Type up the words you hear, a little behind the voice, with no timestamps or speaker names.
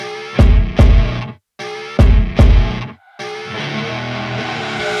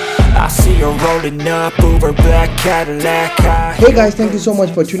I see her rolling up, Uber black Cadillac. Hey guys, thank you so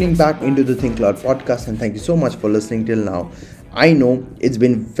much for tuning back into the Think Loud podcast, and thank you so much for listening till now. I know it's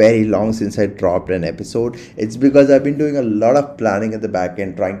been very long since I dropped an episode. It's because I've been doing a lot of planning at the back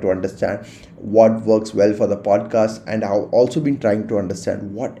end, trying to understand what works well for the podcast, and I've also been trying to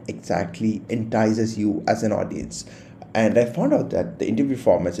understand what exactly entices you as an audience. And I found out that the interview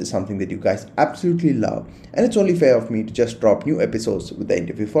formats is something that you guys absolutely love, and it's only fair of me to just drop new episodes with the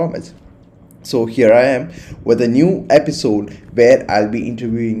interview formats. So here I am with a new episode where I'll be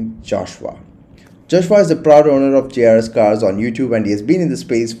interviewing Joshua. Joshua is the proud owner of JRS Cars on YouTube, and he has been in the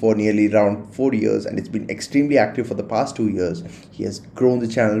space for nearly around 4 years, and it's been extremely active for the past 2 years. He has grown the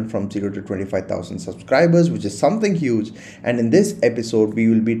channel from 0 to 25,000 subscribers, which is something huge. And in this episode, we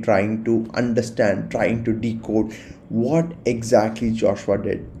will be trying to understand, trying to decode what exactly Joshua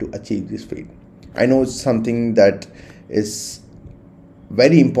did to achieve this feat. I know it's something that is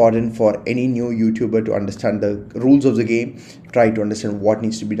very important for any new YouTuber to understand the rules of the game, try to understand what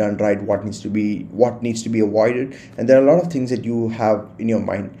needs to be done right, what needs to be avoided, and there are a lot of things that you have in your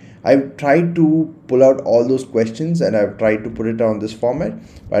mind. I've tried to pull out all those questions and I've tried to put it on this format,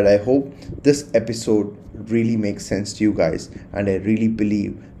 but I hope this episode really makes sense to you guys, and I really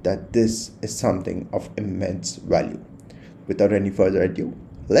believe that this is something of immense value. Without any further ado,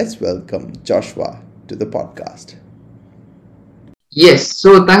 let's welcome Joshua to the podcast. Yes,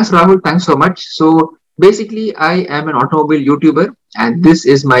 so thanks Rahul, thanks so much. So basically, I am an automobile YouTuber, and this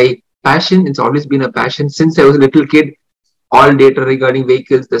is my passion. It's always been a passion since I was a little kid. All data regarding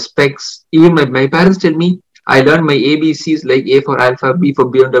vehicles, the specs. Even my parents tell me I learned my ABCs like A for Alpha, B for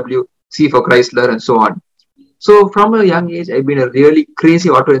BMW, C for Chrysler, and so on. So from a young age, I've been a really crazy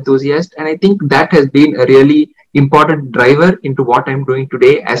auto enthusiast, and I think that has been a really important driver into what I'm doing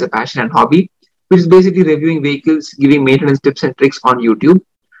today as a passion and hobby, which is basically reviewing vehicles, giving maintenance tips and tricks on YouTube.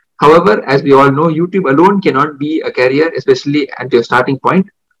 However, as we all know, YouTube alone cannot be a career, especially at your starting point.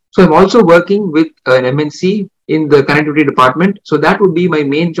 So I'm also working with an MNC in the connectivity department. So that would be my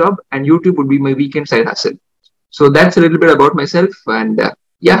main job, and YouTube would be my weekend side hustle. So that's a little bit about myself, and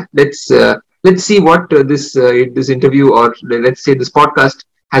let's see what this interview, or let's say this podcast,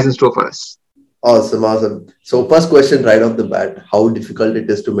 has in store for us. Awesome. So first question right off the bat, how difficult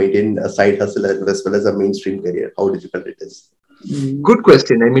it is to maintain a side hustle as well as a mainstream career? How difficult it is? Good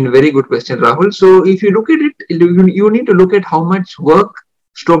question. I mean, very good question, Rahul. So if you look at it, you need to look at how much work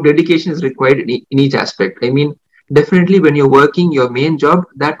stroke dedication is required in each aspect. I mean, definitely when you're working your main job,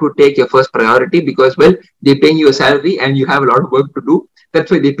 that would take your first priority because, well, they're paying you a salary and you have a lot of work to do.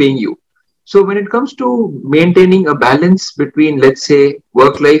 That's why they're paying you. So when it comes to maintaining a balance between, let's say,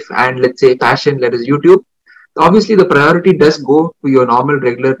 work life and, let's say, passion, that is YouTube, obviously the priority does go to your normal,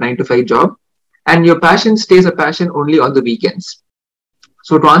 regular 9 to 5 job, and your passion stays a passion only on the weekends.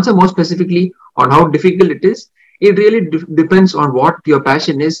 So to answer more specifically on how difficult it is, it really depends on what your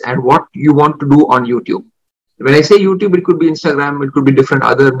passion is and what you want to do on YouTube. When I say YouTube, it could be Instagram, it could be different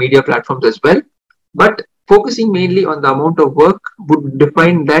other media platforms as well. But focusing mainly on the amount of work would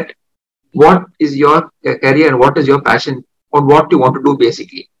define that what is your career and what is your passion on what you want to do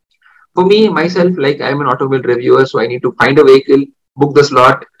basically. For me, myself, like I'm an automobile reviewer, so I need to find a vehicle, book the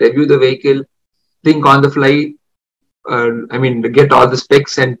slot, review the vehicle, think on the fly, get all the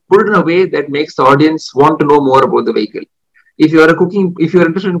specs and put it in a way that makes the audience want to know more about the vehicle. If you're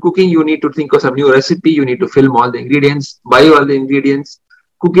interested in cooking, you need to think of some new recipe, you need to film all the ingredients, buy all the ingredients,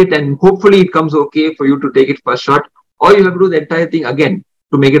 cook it, and hopefully it comes okay for you to take it first shot, or you have to do the entire thing again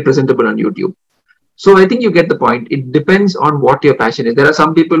to make it presentable on YouTube. So I think you get the point. It depends on what your passion is. There are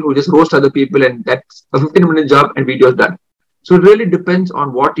some people who just roast other people and that's a 15-minute job and video is done. So it really depends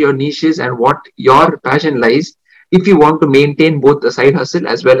on what your niche is and what your passion lies if you want to maintain both the side hustle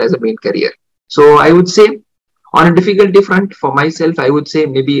as well as a main career. So I would say on a difficulty front for myself, I would say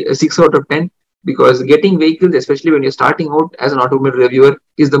maybe a 6 out of 10 because getting vehicles, especially when you're starting out as an automobile reviewer,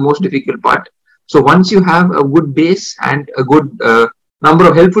 is the most difficult part. So once you have a good base and a good number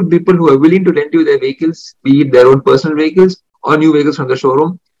of helpful people who are willing to lend you their vehicles, be it their own personal vehicles or new vehicles from the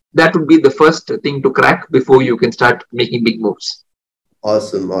showroom, that would be the first thing to crack before you can start making big moves.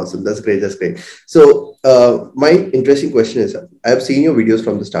 Awesome. That's great. So, my interesting question is, I've seen your videos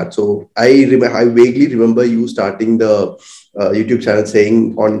from the start. So, I vaguely remember you starting the YouTube channel,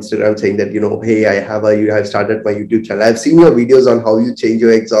 saying on Instagram, saying that hey, I have started my YouTube channel. I've seen your videos on how you change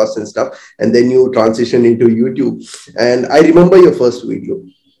your exhaust and stuff, and then you transition into YouTube. And I remember your first video.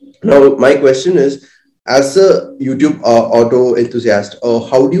 Now, my question is, as a YouTube auto enthusiast,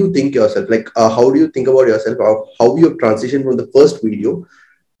 how do you think yourself? How do you think about yourself? How you have transitioned from the first video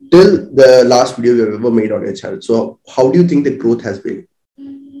till the last video you have ever made on your channel? So, how do you think the growth has been?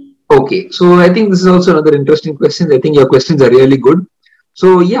 Okay, so I think this is also another interesting question. I think your questions are really good.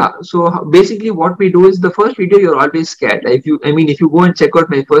 So yeah, so basically what we do is the first video you're always scared. If you, I mean, if you go and check out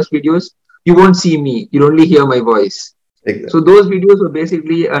my first videos, you won't see me. You'll only hear my voice. So Exactly. those videos were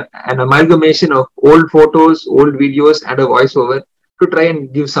basically an amalgamation of old photos, old videos, and a voiceover to try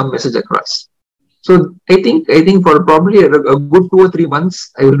and give some message across. So I think for probably a good 2 or 3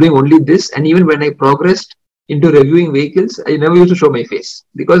 months, I was doing only this. And even when I progressed into reviewing vehicles, I never used to show my face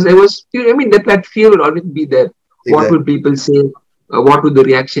because I was, I mean, that fear will always be there. What will Exactly. people say? What will the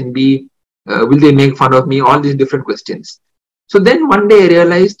reaction be? Will they make fun of me? All these different questions. So then one day I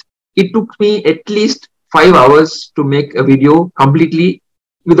realized it took me at least 5 hours to make a video completely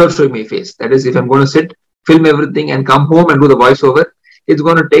without showing my face. That is, if I'm going to sit, film everything, and come home and do the voiceover, it's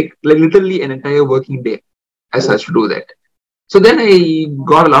going to take like literally an entire working day as Oh, such to do that. So then I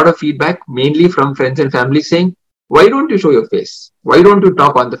got a lot of feedback, mainly from friends and family, saying, "Why don't you show your face? Why don't you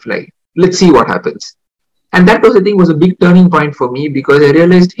talk on the fly? Let's see what happens." And that was, I think, was a big turning point for me because I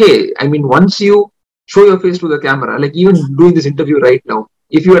realized, hey, I mean, once you show your face to the camera, like even doing this interview right now,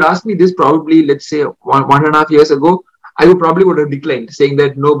 if you had asked me this probably, let's say, 1.5 years ago, I would have declined, saying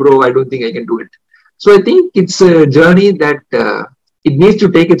that no, bro, I don't think I can do it. So I think it's a journey that it needs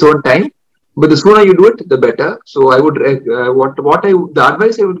to take its own time, but the sooner you do it, the better. So I would the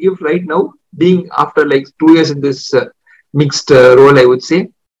advice I would give right now, being after like 2 years in this mixed role, I would say,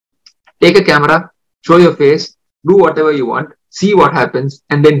 take a camera, show your face, do whatever you want, see what happens,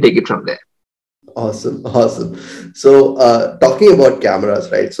 and then take it from there. awesome, awesome. So, talking about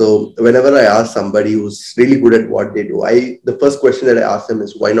cameras, right? So, whenever I ask somebody who's really good at what they do, the first question that I ask them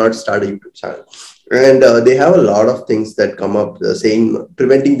is, why not start a YouTube channel? And they have a lot of things that come up saying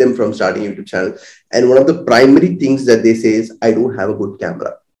preventing them from starting YouTube channel. And one of the primary things that they say is, I don't have a good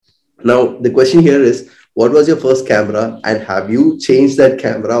camera. Now, the question here is, what was your first camera, and have you changed that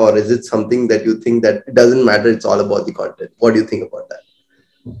camera, or is it something that you think that it doesn't matter? It's all about the content. What do you think about that?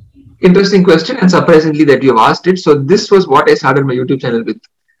 Interesting question, and surprisingly that you have asked it. So this was what I started my YouTube channel with.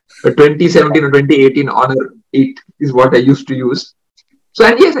 2017 or 2018 Honor 8 is what I used to use. So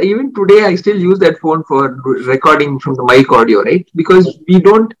and yes, even today I still use that phone for recording from the mic audio, right? Because we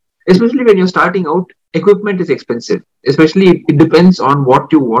don't, especially when you're starting out, equipment is expensive. Especially it depends on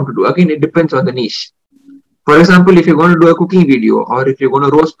what you want to do. Again, it depends on the niche. For example, if you're going to do a cooking video or if you're going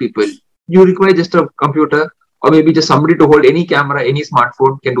to roast people, you require just a computer or maybe just somebody to hold any camera, any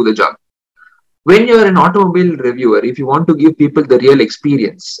smartphone can do the job. When you're an automobile reviewer, if you want to give people the real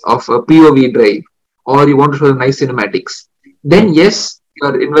experience of a POV drive or you want to show them nice cinematics, then yes,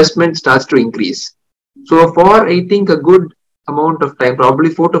 your investment starts to increase. So for I think a good amount of time, probably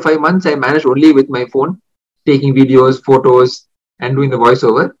 4 to 5 months, I managed only with my phone, taking videos, photos, and doing the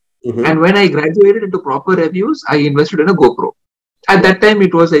voiceover. And Mm-hmm. when I graduated into proper reviews, I invested in a GoPro. At that time,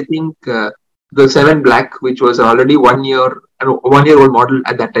 it was I think the 7 Black, which was already 1 year old model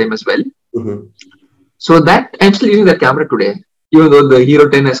at that time as well. Mm-hmm. So that I'm still using that camera today, even though the Hero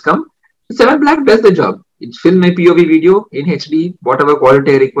 10 has come. The 7 Black does the job. It films my POV video in HD, whatever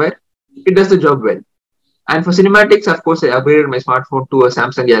quality I require. It does the job well. And for cinematics, of course, I upgraded my smartphone to a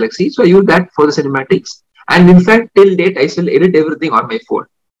Samsung Galaxy, so I use that for the cinematics. And in fact, till date, I still edit everything on my phone.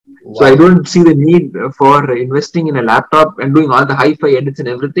 So I Wow. don't see the need for investing in a laptop and doing all the hi-fi edits and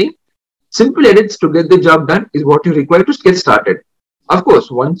everything. Simple edits to get the job done is what you require to get started. Of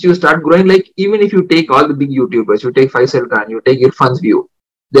course, once you start growing, like even if you take all the big YouTubers, you take Faisal Khan, you take Irfan's View,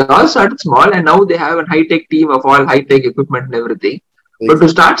 they all started small and now they have a high-tech team of all high-tech equipment and everything. But to Exactly.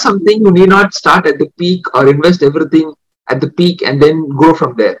 start something, you need not start at the peak or invest everything at the peak and then go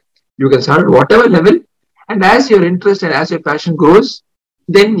from there. You can start at whatever level, and as your interest and as your passion grows,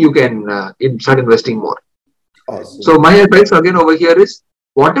 then you can start investing more. So Awesome. my advice again over here is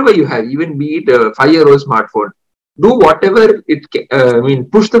whatever you have, even be it a 5-year-old smartphone, do whatever I mean,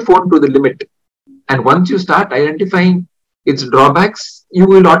 push the phone to the limit. And once you start identifying its drawbacks, you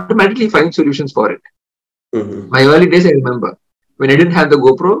will automatically find solutions for it. Mm-hmm. My early days, I remember when I didn't have the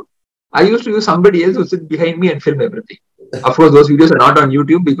GoPro, I used to use somebody else who sit behind me and film everything. Of course, those videos are not on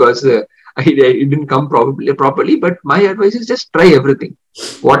YouTube because it didn't come probably properly. But my advice is just try everything.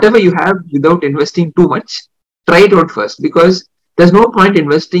 Whatever you have without investing too much, try it out first because there's no point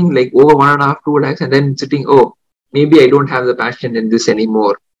investing like over 1.5, 2 lakhs and then sitting, oh, maybe I don't have the passion in this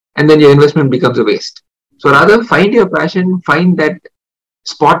anymore. And then your investment becomes a waste. So rather find your passion, find that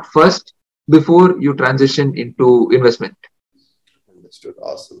spot first before you transition into investment. Understood.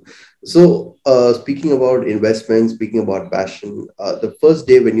 Awesome. So, speaking about investment, speaking about passion, the first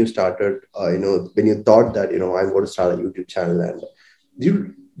day when you started, when you thought that, I'm going to start a YouTube channel, and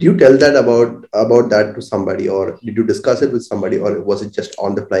you Did you tell that about that to somebody, or did you discuss it with somebody, or was it just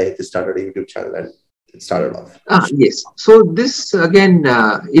on the fly? I just started a YouTube channel and it started off. Yes. So this again,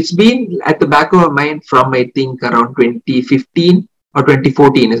 it's been at the back of my mind from I think around 2015 or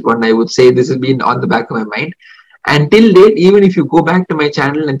 2014 is what I would say. This has been on the back of my mind. And till date, even if you go back to my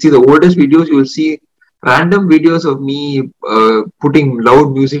channel and see the oldest videos, you will see random videos of me putting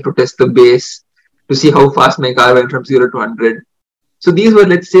loud music to test the bass, to see how fast my car went from 0 to 100. So these were,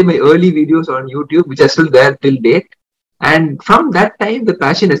 let's say, my early videos on YouTube, which are still there till date. And from that time, the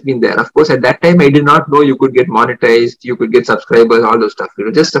passion has been there. Of course, at that time, I did not know you could get monetized, you could get subscribers, all those stuff.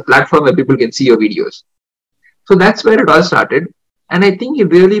 Just a platform where people can see your videos. So that's where it all started. And I think it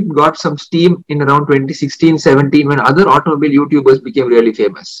really got some steam in around 2016-17 when other automobile YouTubers became really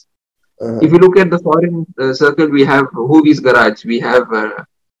famous. If you look at the foreign circle, we have Hoovy's Garage, we have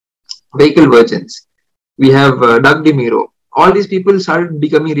Vehicle Virgins, we have Doug DeMiro. All these people started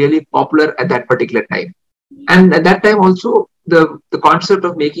becoming really popular at that particular time. And at that time also, the concept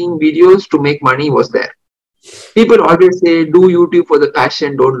of making videos to make money was there. People always say, do YouTube for the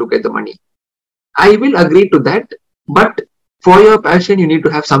passion, don't look at the money. I will agree to that, but for your passion, you need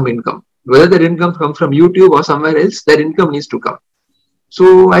to have some income. Whether that income comes from YouTube or somewhere else, that income needs to come.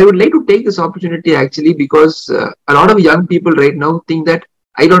 So I would like to take this opportunity actually because a lot of young people right now think that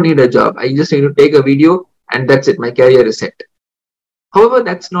I don't need a job. I just need to take a video and that's it. My career is set. However,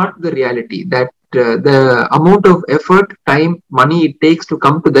 that's not the reality. That the amount of effort, time, money it takes to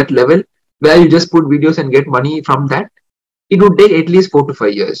come to that level where you just put videos and get money from that, it would take at least 4 to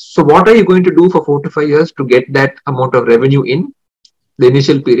 5 years. So what are you going to do for 4 to 5 years to get that amount of revenue in the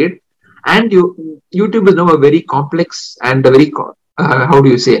initial period? And YouTube is now a very complex and a very,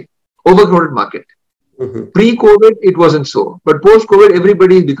 overcrowded market. Pre-COVID, it wasn't so. But post-COVID,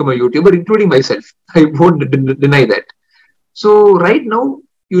 everybody has become a YouTuber, including myself. I won't deny that. So right now,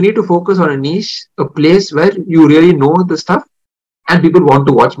 you need to focus on a niche, a place where you really know the stuff and people want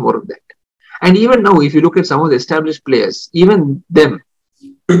to watch more of that. And even now, if you look at some of the established players, even them,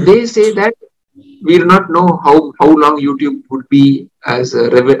 they say that we do not know how long YouTube would be as a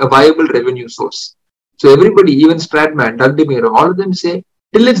viable revenue source. So everybody, even Stradman, Doug DeMiro, all of them say,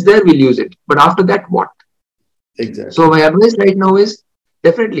 till it's there, we'll use it. But after that, what? Exactly. So my advice right now is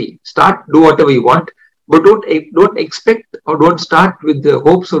definitely do whatever you want, but don't expect or don't start with the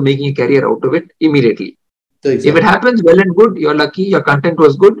hopes of making a career out of it immediately. Exactly. If it happens, well and good, you're lucky, your content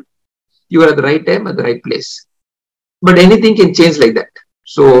was good, you are at the right time, at the right place. But anything can change like that.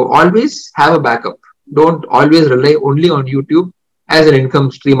 So always have a backup. Don't always rely only on YouTube as an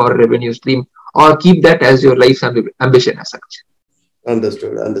income stream or revenue stream, or keep that as your life's ambition as such.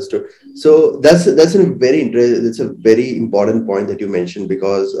 Understood. So that's a very important point that you mentioned,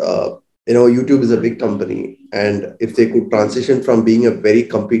 because YouTube is a big company, and if they could transition from being a very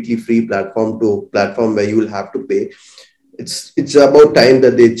completely free platform to a platform where you will have to pay, it's about time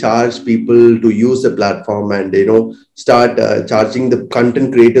that they charge people to use the platform, and start charging the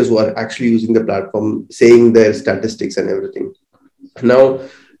content creators who are actually using the platform, saying their statistics and everything. Now,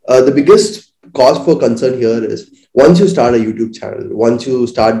 the biggest cause for concern here is, once you start a YouTube channel, once you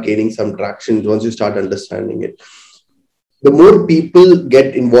start gaining some traction, once you start understanding it, the more people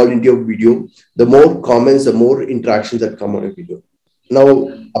get involved into your video, the more comments, the more interactions that come on a video. Now,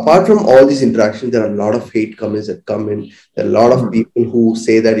 apart from all these interactions, there are a lot of hate comments that come in. There are a lot of people who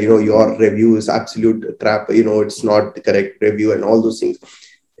say that, your review is absolute crap, it's not the correct review and all those things.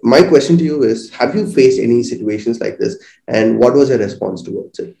 My question to you is, have you faced any situations like this, and what was your response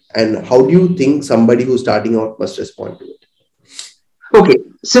towards it? And how do you think somebody who's starting out must respond to it? Okay,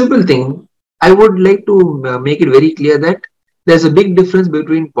 simple thing. I would like to make it very clear that there's a big difference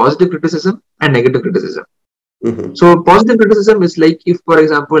between positive criticism and negative criticism. So positive criticism is like, if, for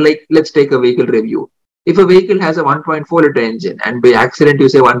example, let's take a vehicle review. If a vehicle has a 1.4 liter engine and by accident you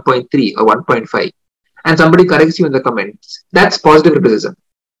say 1.3 or 1.5 and somebody corrects you in the comments, that's positive criticism.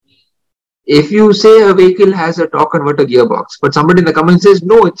 If you say a vehicle has a torque converter gearbox, but somebody in the comments says,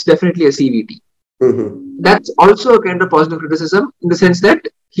 no, it's definitely a CVT. That's also a kind of positive criticism, in the sense that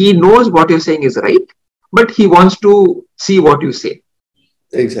he knows what you're saying is right, but he wants to see what you say.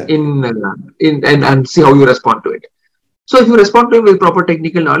 Exactly. And see how you respond to it. So if you respond to him with proper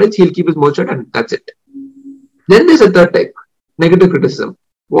technical knowledge, he'll keep his mouth shut and that's it. Then there's a third type, negative criticism.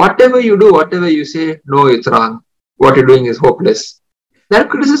 Whatever you do, whatever you say, no, it's wrong. What you're doing is hopeless. That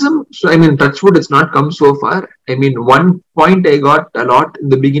criticism, touchwood, it's not come so far. One point I got a lot in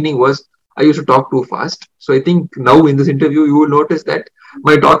the beginning was I used to talk too fast. So I think now in this interview, you will notice that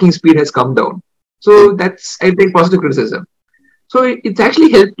my talking speed has come down. So that's, I think, positive criticism. So it's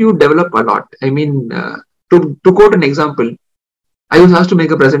actually helped you develop a lot. To quote an example, I was asked to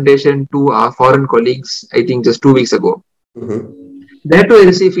make a presentation to our foreign colleagues, I think just 2 weeks ago. Mm-hmm. That too, I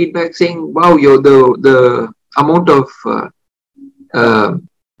received feedback saying, "Wow, the amount of uh,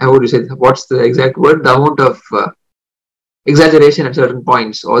 how would you say? What's the exact word? The amount of exaggeration at certain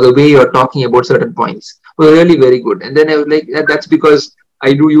points, or the way you're talking about certain points, were really very good." And then I was like, "That's because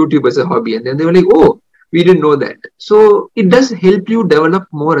I do YouTube as a hobby." And then they were like, "Oh, we didn't know that." So it does help you develop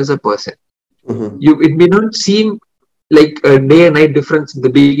more as a person. Mm-hmm. It may not seem like a day and night difference in the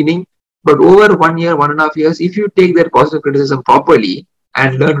beginning, but over 1 year, 1.5 years, if you take that positive criticism properly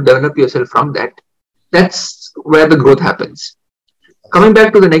and learn to develop yourself from that, that's where the growth happens. Coming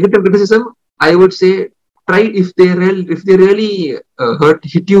back to the negative criticism, I would say try, if they really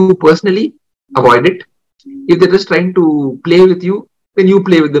hit you personally, avoid it. If they're just trying to play with you, then you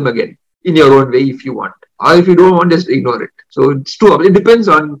play with them again in your own way if you want, or if you don't want, just ignore it. So it depends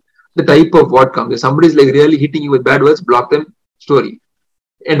on the type of what comes. If somebody's like really hitting you with bad words, block them. Story,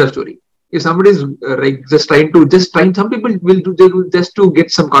 end of story. If somebody's like just trying to some people will do, they will just to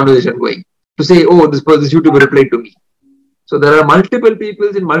get some conversation going, to say, "Oh, this YouTuber replied to me." So there are multiple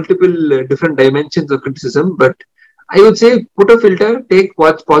peoples in multiple different dimensions of criticism, but I would say put a filter, take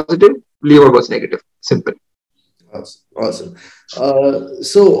what's positive, leave out what's negative. Simple. Awesome.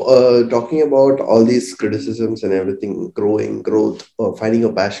 Awesome. Talking about all these criticisms and everything, growth, finding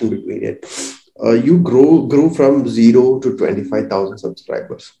a passion between it, you grew from 0 to 25,000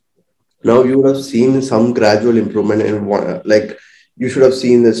 subscribers. Now you would have seen some gradual improvement in one, like you should have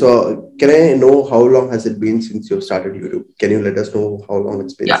seen this. So, can I know how long has it been since you started YouTube? Can you let us know how long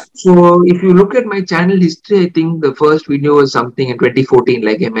it's been? Yeah. So if you look at my channel history, I think the first video was something in 2014,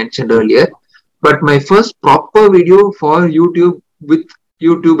 like I mentioned earlier. But my first proper video for YouTube, with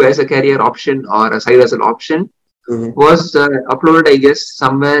YouTube as a career option or a side hustle option, Mm-hmm. was uploaded, I guess,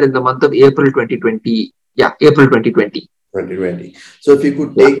 somewhere in the month of April 2020. Yeah, April 2020. 2020. So if you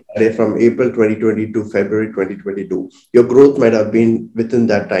could Yeah. take a from April 2020 to February 2022, your growth might have been within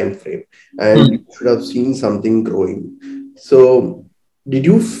that time frame, and you should have seen something growing. So did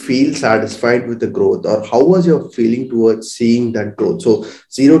you feel satisfied with the growth, or how was your feeling towards seeing that growth? So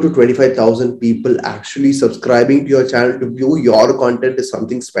 0 to 25,000 people actually subscribing to your channel to view your content is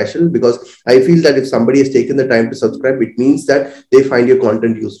something special, because I feel that if somebody has taken the time to subscribe, it means that they find your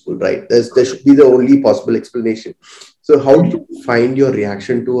content useful, right? There should be the only possible explanation. So how did you find your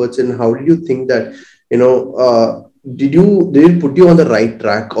reaction towards it, and how did you think that, did it put you on the right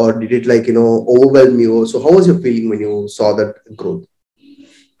track, or did it overwhelm you? So how was your feeling when you saw that growth?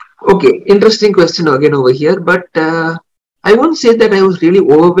 Okay, interesting question again over here, but I won't say that I was really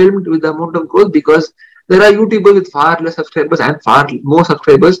overwhelmed with the amount of growth, because there are YouTubers with far less subscribers and far more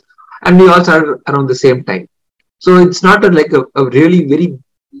subscribers, and we all started around the same time. So it's not a really very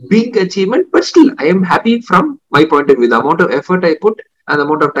big achievement, but still I am happy from my point of view. The amount of effort I put and the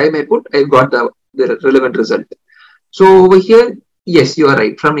amount of time I put, I got the relevant result. So over here, yes, you are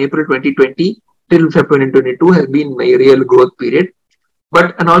right. From April 2020 till February 2022 has been my real growth period.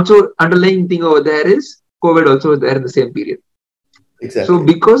 But and also underlying thing over there is COVID also was there in the same period. So Exactly.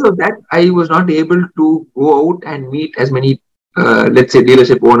 because of that, I was not able to go out and meet as many, let's say,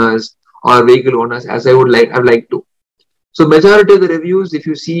 dealership owners or vehicle owners as I've liked to. So majority of the reviews, if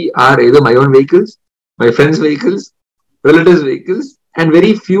you see, are either my own vehicles, my friends' vehicles, relatives' vehicles, and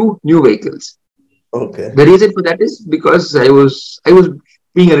very few new vehicles. Okay. The reason for that is because I was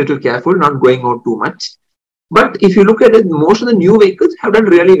being a little careful, not going out too much. But if you look at it, most of the new vehicles have done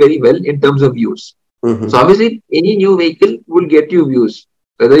really very well in terms of views. So Mm-hmm. obviously, any new vehicle will get you views.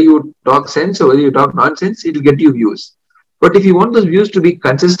 Whether you talk sense or whether you talk nonsense, it will get you views. But if you want those views to be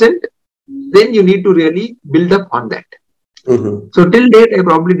consistent, then you need to really build up on that. Mm-hmm. So till date, I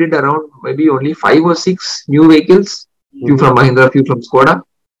probably did around maybe only 5 or 6 new vehicles, few Mm-hmm. from Mahindra, few from Skoda.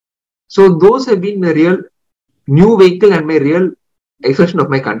 So those have been my real new vehicle and my real expression of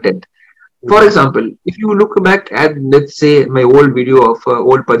my content. For Mm-hmm. example, if you look back at, let's say, my old video of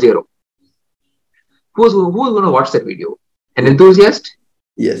old Pajero, who's going to watch that video? An Mm-hmm. enthusiast,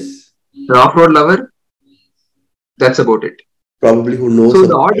 Yes. an off-road lover. That's about it. Probably who knows So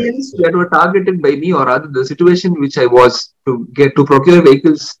the about audience it. that were targeted by me, or rather the situation which I was to get to procure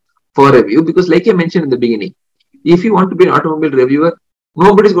vehicles for review, because like I mentioned in the beginning, if you want to be an automobile reviewer,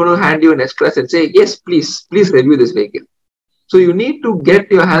 nobody's going to hand you an express and say, yes, please review this vehicle. So you need to get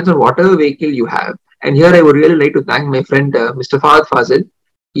your hands on whatever vehicle you have. And here I would really like to thank my friend Mr. Fahad Fazil.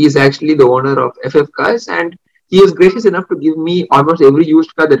 He is actually the owner of FF Cars, and he was gracious enough to give me almost every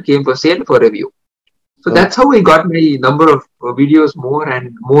used car that came for sale for review. So Uh, that's how I got my number of videos more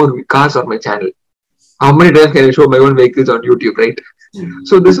and more cars on my channel. How many times can I show my own vehicles on YouTube, right?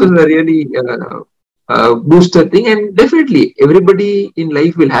 So this was a really booster thing. And definitely, everybody in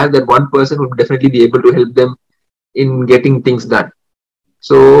life will have that one person who will definitely be able to help them in getting things done.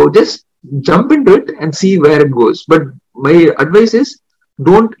 So just jump into it and see where it goes. But my advice is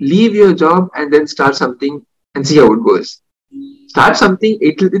don't leave your job and then start something and see how it goes. Start something,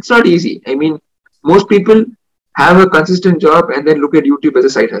 it's not easy. I mean, most people have a consistent job and then look at YouTube as a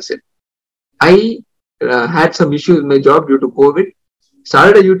side hustle. I had some issues with my job due to COVID,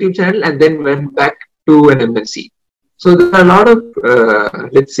 started a YouTube channel, and then went back to an MNC. So there are a lot of,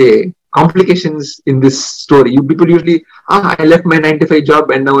 let's say, complications in this story. People usually, I left my 9 to 5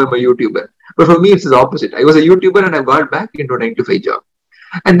 job and now I'm a YouTuber. But for me, it's the opposite. I was a YouTuber and I got back into a 9 to 5 job.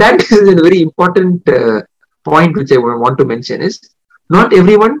 And that is a very important point which I want to mention is not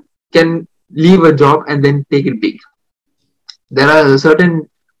everyone can leave a job and then take it big. There are certain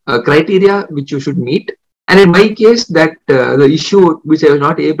criteria which you should meet. And in my case, that the issue which I was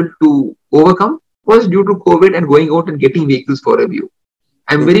not able to overcome was due to COVID and going out and getting vehicles for review.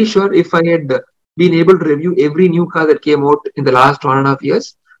 I'm very sure if I had been able to review every new car that came out in the last 1.5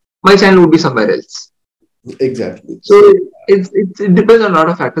 years, my channel would be somewhere else. Exactly. So it depends on a lot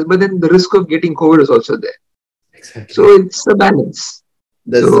of factors, but then the risk of getting COVID is also there. Exactly. So it's a balance.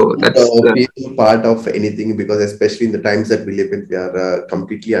 That's So the that's obvious part of anything, because especially in the times that we live in, we are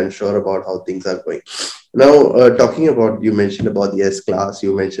completely unsure about how things are going. Now, talking about, you mentioned about the S class,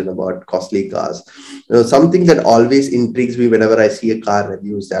 you mentioned about costly cars. Something that always intrigues me whenever I see a car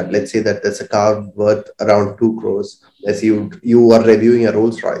review is that, let's say that there's a car worth around 2 crores. As you are reviewing a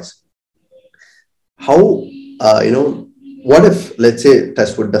Rolls Royce. How, what if, let's say,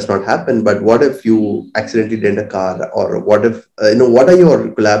 touch wood does not happen, but what if you accidentally dent a car, or what if, what are your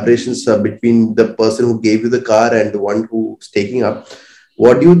collaborations between the person who gave you the car and the one who's taking up?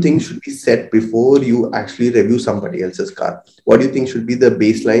 What do you think should be set before you actually review somebody else's car? What do you think should be the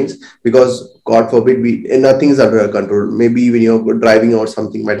baselines? Because God forbid, nothing is under our control. Maybe when you're driving or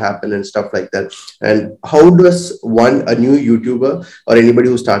something might happen and stuff like that. And how does a new YouTuber or anybody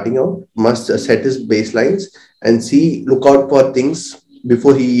who's starting out must set his baselines and look out for things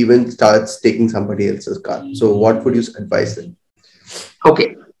before he even starts taking somebody else's car? So what would you advise them?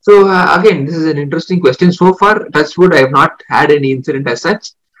 okay. So again, this is an interesting question. So far, touch wood, I have not had any incident as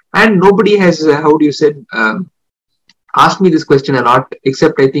such, and nobody has, asked me this question a lot.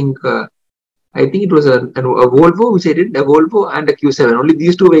 Except I think it was a Volvo which I did, a Volvo and a Q7. Only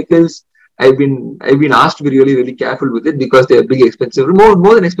these two vehicles I've been asked to be really really careful with it because they are big, expensive,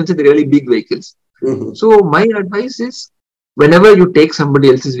 more than expensive. They're really big vehicles. Mm-hmm. So my advice is, whenever you take somebody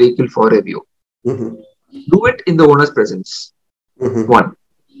else's vehicle for review, mm-hmm. do it in the owner's presence. Mm-hmm. One.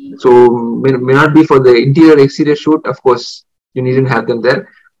 So may not be for the interior exterior shoot, of course, you needn't have them there.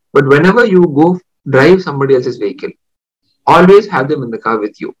 But whenever you go drive somebody else's vehicle, always have them in the car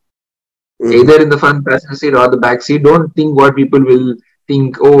with you. Mm-hmm. Either in the front passenger seat or the back seat. Don't think what people will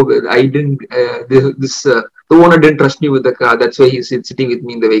think. Oh, I didn't, the owner didn't trust me with the car. That's why he's sitting with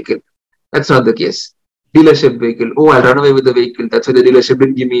me in the vehicle. That's not the case. Dealership vehicle. Oh, I'll run away with the vehicle. That's why the dealership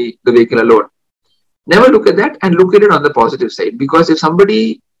didn't give me the vehicle alone. Never look at that, and look at it on the positive side. Because if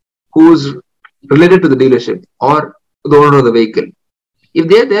somebody who's related to the dealership or the owner of the vehicle, if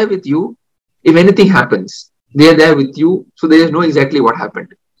they're there with you, if anything happens, they're there with you, so they know exactly what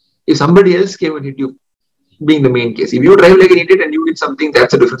happened. If somebody else came and hit you, being the main case, if you drive like an idiot and you hit something,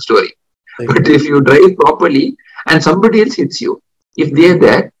 that's a different story. But if you drive properly and somebody else hits you, if they're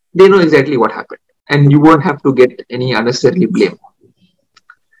there, they know exactly what happened, and you won't have to get any unnecessarily blame.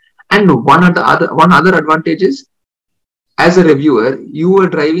 And one other advantage is, as a reviewer, you are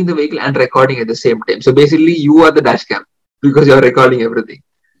driving the vehicle and recording at the same time. So basically, you are the dash cam because you are recording everything.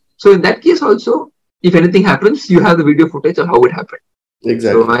 So in that case also, if anything happens, you have the video footage of how it happened.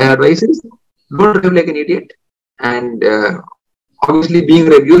 Exactly. So my advice is, don't drive like an idiot. And obviously, being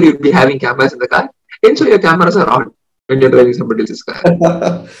a reviewer, you'll be having cameras in the car. Ensure your cameras are on when you're driving somebody else's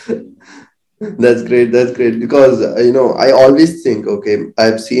car. That's great. That's great. Because, I always think, okay,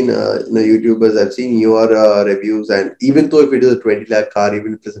 I've seen YouTubers, I've seen your reviews, and even though if it is a 20 lakh car,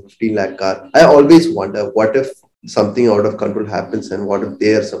 even if it's a 15 lakh car, I always wonder what if something out of control happens and what if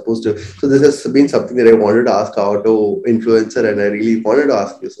they are supposed to. So this has been something that I wanted to ask our auto influencer, and I really wanted to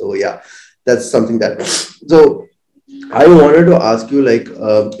ask you. So yeah, that's something that. So I wanted to ask you, like,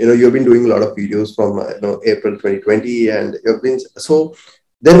 you've been doing a lot of videos from April 2020, and you've been so.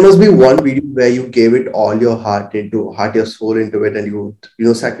 There must be one video where you gave it all your your soul into it, and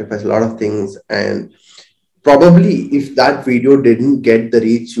you sacrificed a lot of things. And probably if that video didn't get the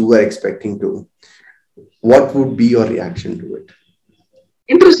reach you were expecting to, what would be your reaction to it?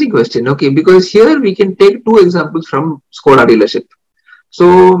 Interesting question. Okay, because here we can take two examples from Skoda dealership.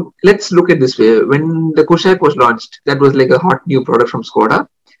 So let's look at this way. When the Kushaq was launched, that was like a hot new product from Skoda.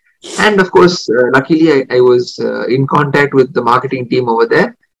 And of course, luckily, I was in contact with the marketing team over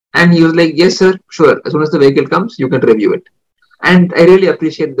there. And he was like, yes, sir, sure. As soon as the vehicle comes, you can review it. And I really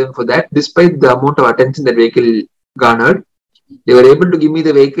appreciate them for that. Despite the amount of attention that vehicle garnered, they were able to give me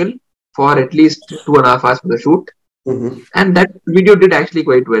the vehicle for at least 2.5 hours for the shoot. And that video did actually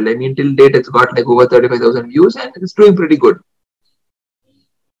quite well. I mean, till date, it's got like over 35,000 views and it's doing pretty good.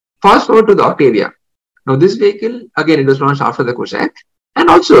 Fast forward to the Octavia. Now, this vehicle, again, it was launched after the Kushaq. And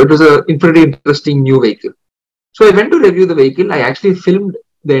also, it was a pretty interesting new vehicle. So I went to review the vehicle. I actually filmed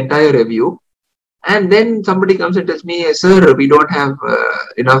the entire review. And then somebody comes and tells me, sir, we don't have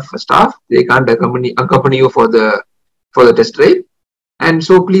enough staff. They can't accompany you for the test drive. And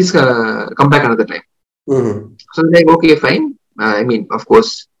so please come back another time. So I'm like, okay, fine. I mean, of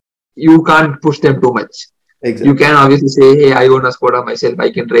course, you can't push them too much. Exactly. You can obviously say, hey, I own a Skoda myself.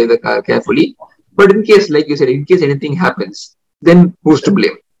 I can drive the car carefully. But in case, like you said, in case anything happens, then who's to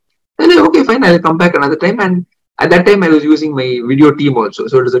blame? And I'm like, okay, fine. I'll come back another time. And at that time, I was using my video team also.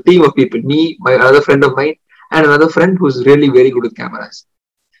 So it was a team of people, me, my other friend of mine, and another friend who's really very good with cameras.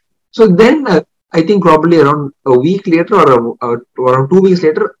 So then I think probably around a week later or around 2 weeks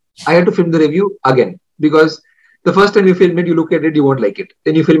later, I had to film the review again because the first time you film it, you look at it, you won't like it.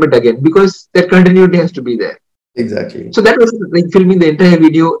 Then you film it again because that continuity has to be there. Exactly. So that was like filming the entire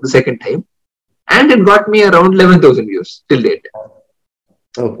video the second time. And it got me around 11,000 views till date.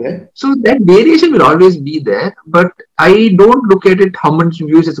 Okay. So that variation will always be there, but I don't look at it how much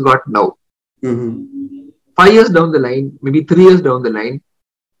views it's got now. 5 years down the line, maybe 3 years down the line,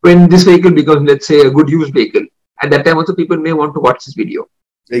 when this vehicle becomes, let's say, a good used vehicle, at that time also people may want to watch this video.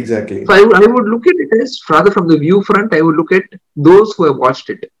 Exactly. So I would look at it as, rather from the view front, I would look at those who have watched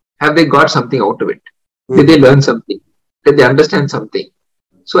it. Have they got something out of it? Did they learn something? Did they understand something?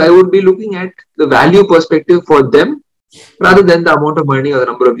 So I would be looking at the value perspective for them rather than the amount of money or the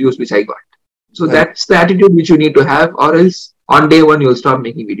number of views which I got. So that's the attitude which you need to have, or else on day one you'll stop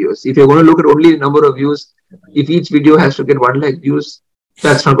making videos. If you're going to look at only the number of views, if each video has to get 1 lakh views,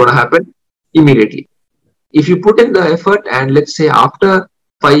 that's not going to happen immediately. If you put in the effort and let's say after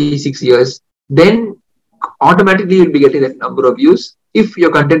 5-6 years, then automatically you'll be getting that number of views if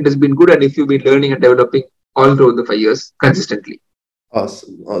your content has been good and if you've been learning and developing all through the 5 years consistently.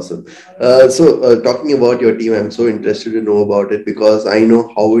 Awesome. Talking about your team, I'm so interested to know about it because I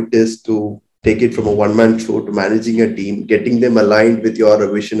know how it is to take it from a one-man show to managing a team, getting them aligned with your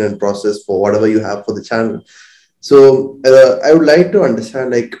vision and process for whatever you have for the channel. So I would like to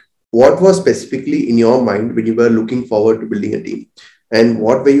understand, like, what was specifically in your mind when you were looking forward to building a team, and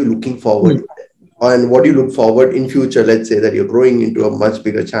what were you looking forward and what do you look forward in future? Let's say that you're growing into a much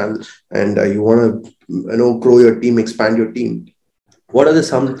bigger channel and you want to grow your team, expand your team. What are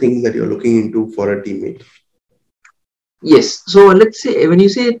some things that you're looking into for a teammate? Yes. So let's say when you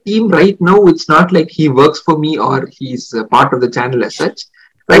say team right now, it's not like he works for me or he's a part of the channel as such.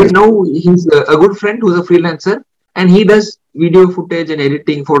 Right now, he's a good friend who's a freelancer and he does video footage and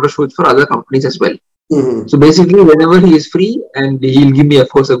editing photo shoots for other companies as well. So basically, whenever he is free and he'll give me, of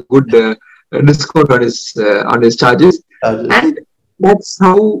course, a good discount on his charges. And that's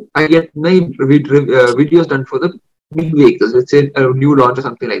how I get my videos done for the big vehicles, let's say a new launch or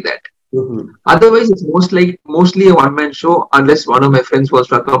something like that. Otherwise, it's mostly a one-man show unless one of my friends wants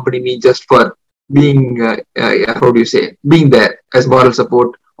to accompany me just for being, being there as moral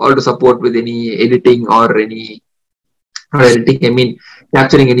support or to support with any editing or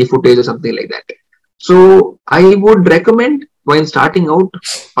capturing any footage or something like that. So I would recommend when starting out,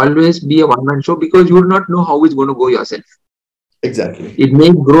 always be a one-man show because you would not know how it's going to go yourself. Exactly. It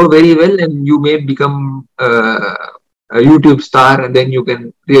may grow very well and you may become a YouTube star and then you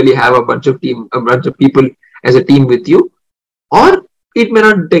can really have a bunch of people as a team with you, or it may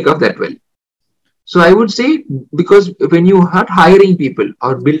not take off that well. So I would say, because when you are hiring people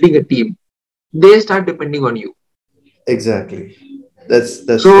or building a team, they start depending on you. Exactly. That's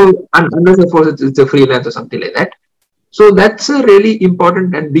so unless of course it's a freelance or something like that. So that's a really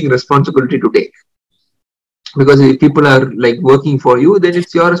important and big responsibility to take. Because if people are like working for you, then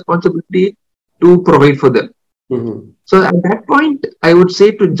it's your responsibility to provide for them. So at that point, I would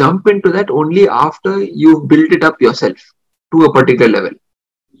say to jump into that only after you've built it up yourself to a particular level.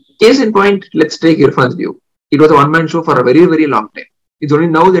 Case in point, let's take Irfan's view. It was a one-man show for a very, very long time. It's only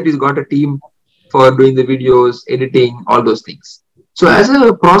now that he's got a team for doing the videos, editing, all those things. So as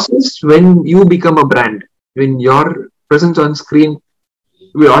a process, when you become a brand, when your presence on screen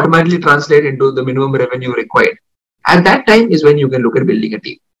will automatically translate into the minimum revenue required. At that time is when you can look at building a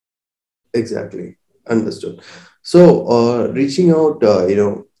team. Exactly. Understood. So, reaching out,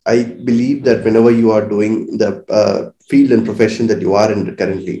 I believe that whenever you are doing the field and profession that you are in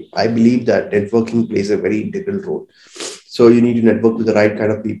currently, I believe that networking plays a very integral role. So you need to network with the right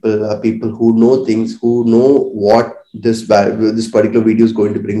kind of people, people who know things, who know what this particular video is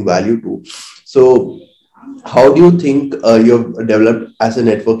going to bring value to. So how do you think you've developed as a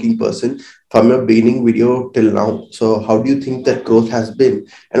networking person from your beginning video till now? So how do you think that growth has been?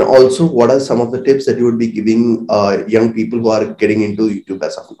 And also, what are some of the tips that you would be giving young people who are getting into YouTube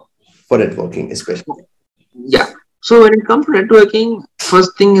as of now for networking, especially? Yeah. So when it comes to networking,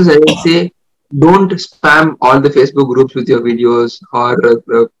 first thing is I will say don't spam all the Facebook groups with your videos or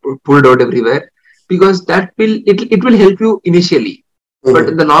pulled out everywhere, because it will help you initially, but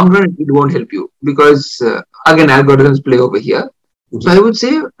in Mhm, the long run it won't help you, because again algorithms play over here. So I mhm, would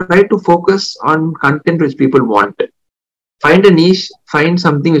say try to focus on content which people want. Find a niche, find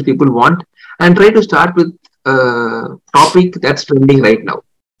something which people want, and try to start with a topic that's trending right now.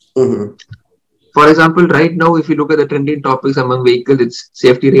 mhm, For example, right now, if you look at the trending topics among vehicles, it's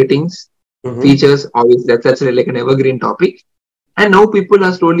safety ratings, mhm, features. Obviously, that's really like an evergreen topic. And now people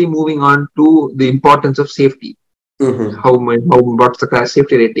are slowly moving on to the importance of safety. mhm, What's the crash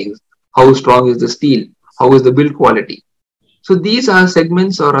safety ratings? How strong is the steel? How is the build quality? So these are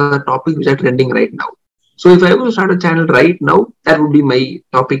segments or other topics which are trending right now. So if I were to start a channel right now, that would be my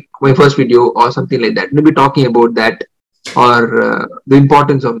topic, my first video or something like that. Maybe talking about that or the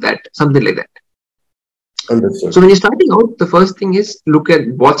importance of that, something like that. So understood. when you're starting out, the first thing is look at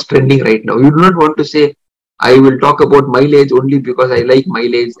what's trending right now. You do not want to say, I will talk about mileage only because I like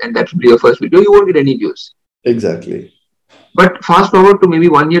mileage and that should be your first video. You won't get any views. Exactly. But fast forward to maybe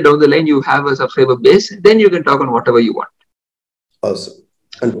 1 year down the line, you have a subscriber base, then you can talk on whatever you want. Awesome.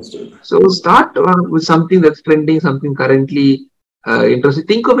 Understood. So start with something that's trending, something currently interesting.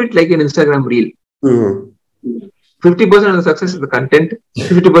 Think of it like an Instagram reel. Mhm, 50% of the success is the content,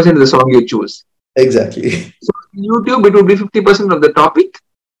 50% is the song you choose. exactly. So YouTube, it would be 50% of the topic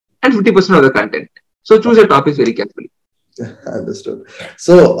and 50% of the content. So choose your topics very carefully. Understood.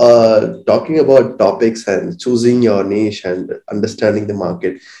 So, talking about topics and choosing your niche and understanding the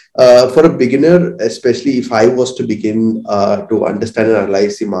market, for a beginner, especially if I was to begin to understand and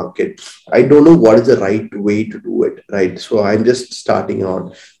analyze the market, I don't know what is the right way to do it, right? So, I'm just starting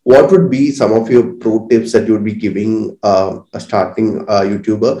on. What would be some of your pro tips that you would be giving a starting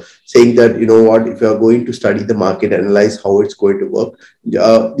YouTuber, saying that, you know what, if you are going to study the market, analyze how it's going to work,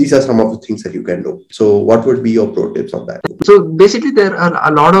 these are some of the things that you can do. So, what would be your pro tips on that? So basically, there are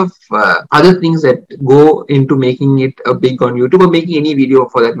a lot of other things that go into making it a big on YouTube or making any video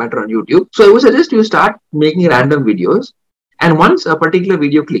for that matter on YouTube. So I would suggest you start making random videos, and once a particular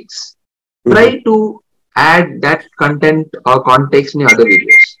video clicks, Mhm. try to add that content or context in your other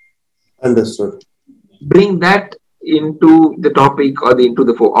videos. Understood. Bring that into the topic or into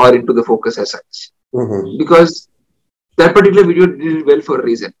the focus as such, Mhm. because that particular video did well for a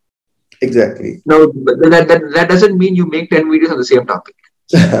reason. Exactly. Now, that doesn't mean you make 10 videos on the same topic.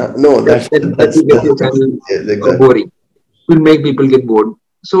 No, That will get your that's channel yes, exactly. boring. Will make people get bored.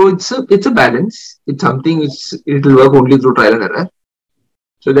 So it's a balance. It's something which it will work only through trial and error.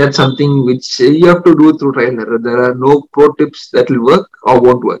 So that's something which you have to do through trial and error. There are no pro tips that will work or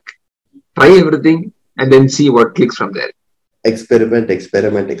won't work. Try everything and then see what clicks from there. Experiment,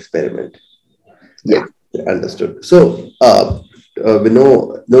 experiment, experiment. Yeah. Understood. So, we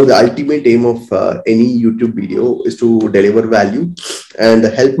know the ultimate aim of any YouTube video is to deliver value and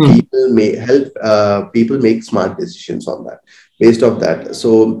Hmm. help people make smart decisions on that, based off that.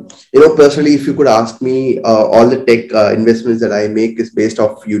 So, personally, if you could ask me, all the tech investments that I make is based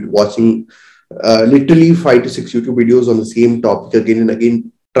off you watching literally 5 to 6 YouTube videos on the same topic again and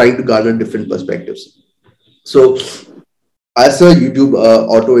again, trying to garner different perspectives. So, as a YouTube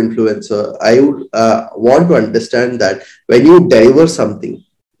auto influencer, I would want to understand that when you deliver something,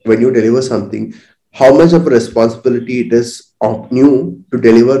 how much of a responsibility it is on you to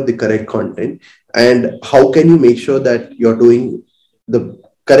deliver the correct content, and how can you make sure that you're doing the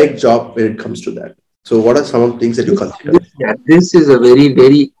correct job when it comes to that. So, what are some of the things that you consider? This is a very,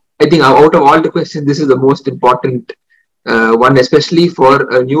 very, I think out of all the questions, this is the most important one, especially for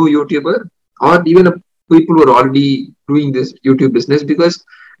a new YouTuber or even people who are already doing this YouTube business, because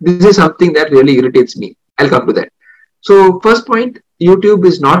this is something that really irritates me. I'll come to that. So, first point, YouTube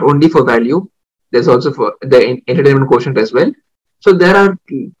is not only for value, there's also for the entertainment quotient as well. So, there are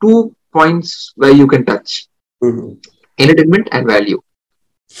 2 points where you can touch Mhm. entertainment and value.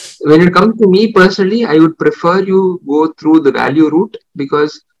 When it comes to me personally, I would prefer you go through the value route,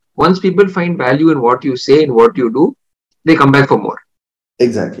 because once people find value in what you say and what you do, they come back for more.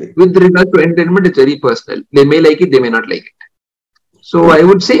 Exactly. With regard to entertainment, it's very personal. They may like it, they may not like it. So I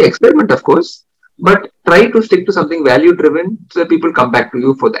would say experiment, of course, but try to stick to something value driven so that people come back to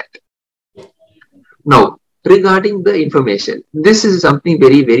you for that. Now, regarding the information, this is something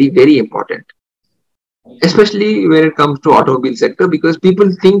very, very, very important, especially when it comes to automobile sector, because people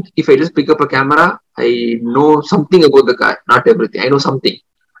think if I just pick up a camera, I know something about the car. Not everything. I know something.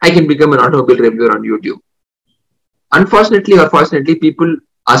 I can become an automobile reviewer on YouTube. Unfortunately or fortunately, people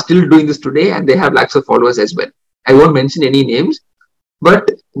are still doing this today and they have lakhs of followers as well. I won't mention any names, but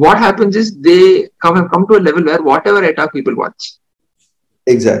what happens is they come to a level where whatever I talk, people watch.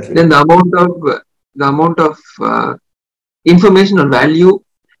 Exactly. Then the amount of information or value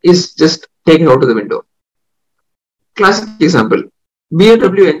is just taken out of the window. Classic example: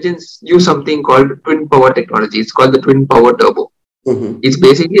 BMW engines use something called twin power technology. It's called the twin power turbo. Mm-hmm. It's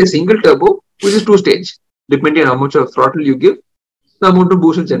basically a single turbo which is two-stage. Depending on how much of throttle you give, the amount of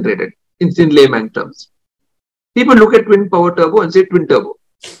boost is generated. It's in layman terms. People look at twin power turbo and say twin turbo.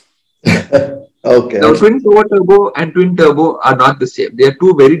 Okay. Now, twin power turbo and twin turbo are not the same. They are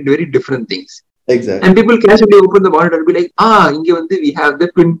two very, very different things. Exactly. And people casually open the monitor and be like, we have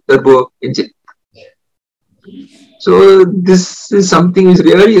the twin turbo engine. So this is something which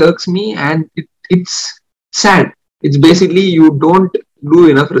really irks me, and it's sad. It's basically you don't do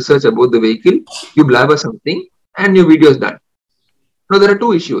enough research about the vehicle, you blabber something, and your video is done. Now there are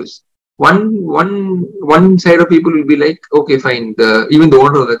two issues. One side of people will be like, okay, fine. Even the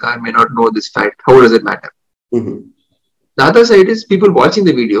owner of the car may not know this fact. How does it matter? Mm-hmm. The other side is people watching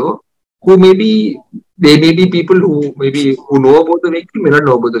the video who may be people who know about the vehicle, may not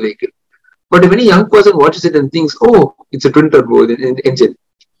know about the vehicle. But if any young person watches it and thinks, oh, it's a twin turbo engine,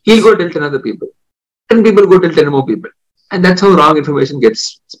 he'll go tell 10 other people. 10 people go tell 10 more people. And that's how wrong information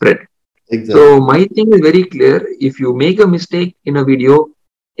gets spread. Exactly. So my thing is very clear. If you make a mistake in a video,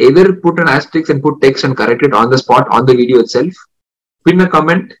 either put an asterisk and put text and correct it on the spot on the video itself. Pin a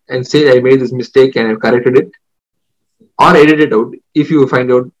comment and say, I made this mistake and I've corrected it. Or edit it out if you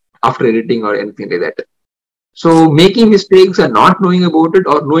find out after editing or anything like that. So making mistakes and not knowing about it,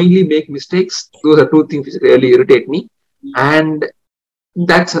 or knowingly make mistakes, those are two things which really irritate me. And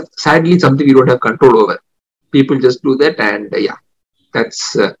that's sadly something we don't have control over. People just do that, and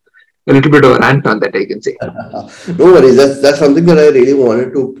that's a little bit of a rant on that, I can say. No worries. That's something that I really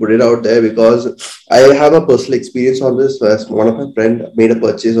wanted to put it out there, because I have a personal experience on this. Where one of my friend made a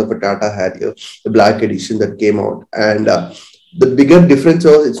purchase of a Tata Harrier, the black edition that came out, and the bigger difference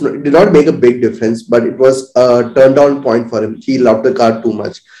was it did not make a big difference, but it was a turn down point for him. He loved the car too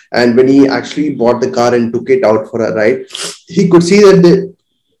much, and when he actually bought the car and took it out for a ride, he could see that the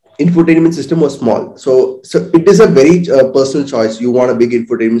infotainment system was small. So it is a very personal choice. You want a big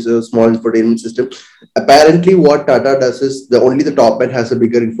infotainment system, small infotainment system. Apparently, what Tata does is only the top end has a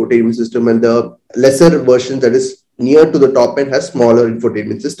bigger infotainment system, and the lesser version that is near to the top end has smaller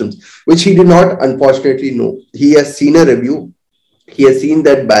infotainment systems, which he did not unfortunately know. He has seen a review. He has seen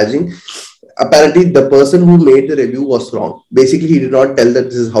that badging. Apparently, the person who made the review was wrong. Basically, he did not tell that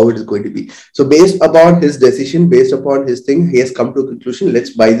this is how it is going to be. So based upon his decision, based upon his thing, he has come to a conclusion,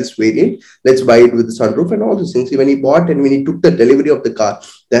 let's buy this variant, let's buy it with the sunroof and all those things. When he bought and when he took the delivery of the car,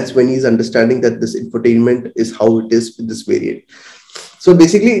 that's when he's understanding that this infotainment is how it is with this variant. So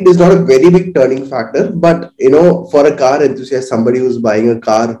basically, it is not a very big turning factor, but for a car enthusiast, somebody who's buying a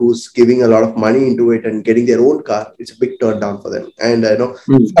car, who's giving a lot of money into it and getting their own car, it's a big turn down for them. And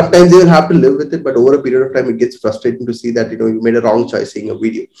sometimes they will have to live with it, but over a period of time, it gets frustrating to see that you made a wrong choice seeing a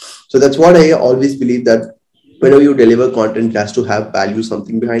video. So that's what I always believe, that whenever you deliver content, it has to have value,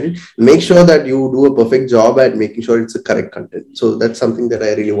 something behind it. Make sure that you do a perfect job at making sure it's the correct content. So that's something that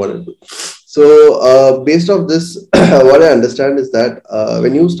I really want to do. So based off this, what I understand is that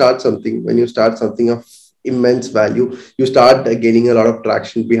when you start something of immense value, you start gaining a lot of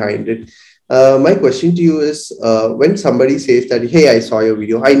traction behind it. My question to you is, when somebody says that, hey, I saw your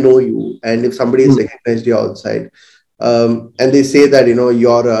video, I know you, and if somebody has recognized you outside, and they say that,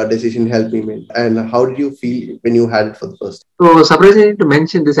 your decision helped me make, and how did you feel when you had it for the first time? So surprisingly to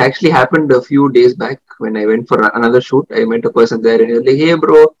mention, this actually happened a few days back when I went for another shoot. I met a person there and he was like, hey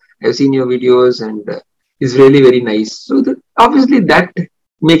bro, I've seen your videos and it's really very nice. So obviously that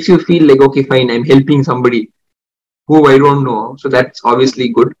makes you feel like, okay, fine, I'm helping somebody who I don't know. So that's obviously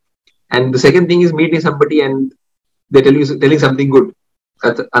good. And the second thing is meeting somebody and they're telling something good.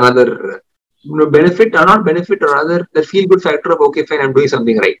 That's another benefit or not benefit, or rather the feel good factor of, okay, fine, I'm doing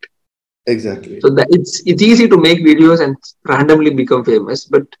something right. Exactly. So that it's easy to make videos and randomly become famous,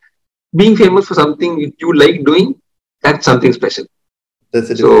 but being famous for something you like doing, that's something special.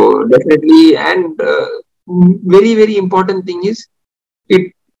 That's so definitely, and very, very important thing is,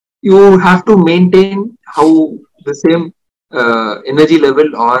 it you have to maintain how the same energy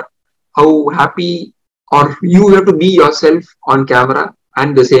level, or how happy, or you have to be yourself on camera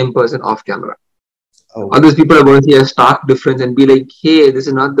and the same person off camera. Oh, Others people are going to see a stark difference and be like, hey, this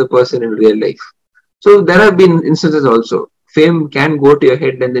is not the person in real life. So there have been instances also. Fame can go to your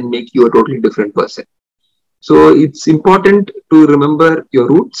head and then make you a totally different person. So it's important to remember your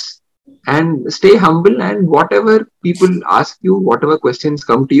roots and stay humble. And whatever people ask you, whatever questions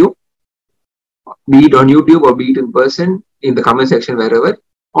come to you, be it on YouTube or be it in person, in the comment section, wherever,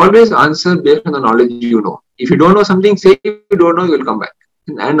 always answer based on the knowledge you know. If you don't know something, say you don't know, you will come back.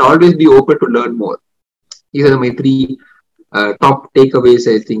 And always be open to learn more. These are my three top takeaways,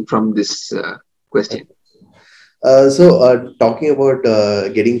 I think, from this question. Talking about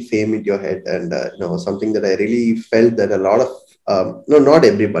getting fame in your head, and something that I really felt that a lot of no, not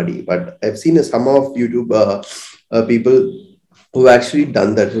everybody, but I've seen some of YouTube people who actually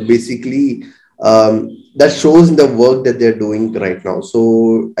done that. So basically, that shows in the work that they're doing right now.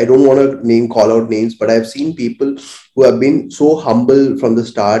 So I don't want to call out names, but I've seen people who have been so humble from the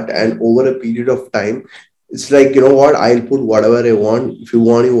start, and over a period of time, it's like, you know what, I'll put whatever I want. If you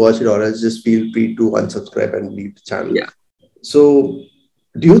want, you watch it, or else just feel free to unsubscribe and leave the channel. Yeah. So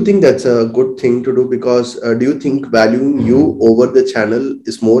do you think that's a good thing to do? Because do you think valuing you over the channel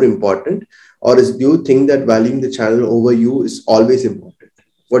is more important, or do you think that valuing the channel over you is always important?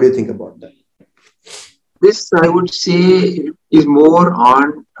 What do you think about that? This, I would say, is more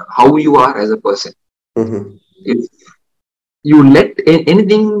on how you are as a person. Mm-hmm. If you let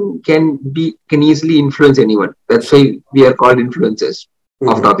anything can easily influence anyone. That's why we are called influencers.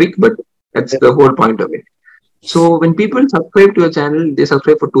 Off topic, but that's the whole point of it. So when people subscribe to your channel, they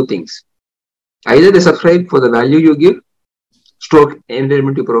subscribe for two things. Either they subscribe for the value you give, stroke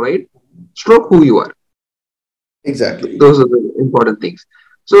entertainment you provide, stroke who you are. Exactly. Those are the important things.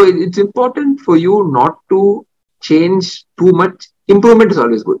 So it's important for you not to change too much. Improvement is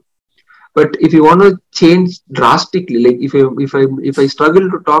always good. But if you want to change drastically, like if I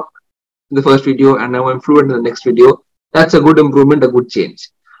struggle to talk in the first video and now I'm fluent in the next video, that's a good improvement, a good change.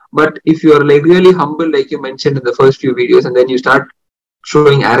 But if you're like really humble, like you mentioned in the first few videos, and then you start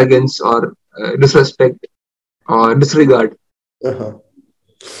showing arrogance or disrespect or disregard,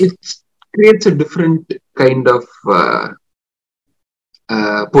 it creates a different kind of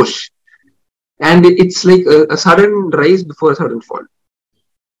push. And it's like a sudden rise before a sudden fall.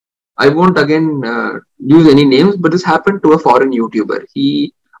 I won't again use any names, but this happened to a foreign YouTuber.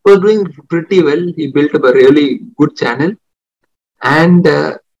 He was doing pretty well. He built up a really good channel, and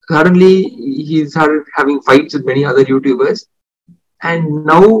suddenly he started having fights with many other YouTubers. And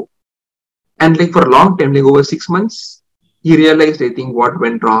now, and like for a long time, like over 6 months, he realized, I think, what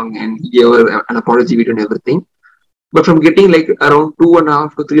went wrong, and he gave an apology video and everything. But from getting like around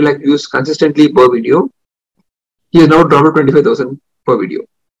 2.5 to 3 lakh views consistently per video, he has now dropped to 25,000 per video.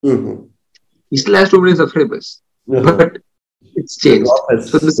 Mm-hmm. He still has 2 million subscribers, but it's changed.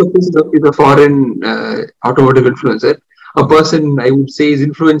 So this is a foreign automotive influencer, a person I would say is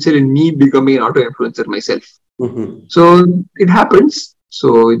influential in me becoming an auto influencer myself. Mm-hmm. So it happens.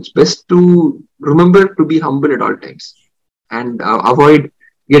 So it's best to remember to be humble at all times and avoid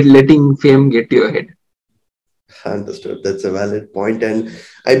letting fame get to your head. Understood. That's a valid point. And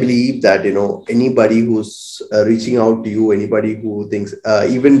I believe that, anybody who's reaching out to you, anybody who thinks,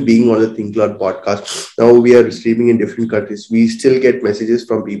 even being on the Think Loud podcast, now we are streaming in different countries, we still get messages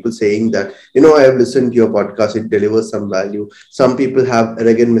from people saying that, I have listened to your podcast, it delivers some value. Some people have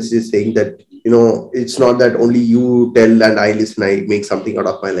arrogant messages saying that, it's not that only you tell and I listen, I make something out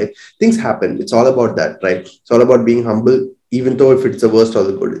of my life. Things happen. It's all about that, right? It's all about being humble. Even though if it's the worst or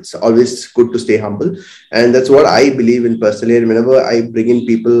the good, it's always good to stay humble. And that's what I believe in personally. And whenever I bring in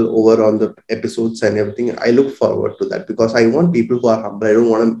people over on the episodes and everything, I look forward to that because I want people who are humble. I don't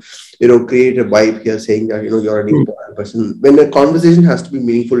want to, create a vibe here saying that, you're an important person. When a conversation has to be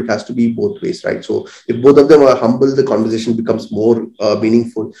meaningful, it has to be both ways, right? So if both of them are humble, the conversation becomes more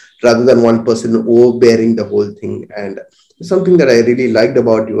meaningful rather than one person overbearing the whole thing. And something that I really liked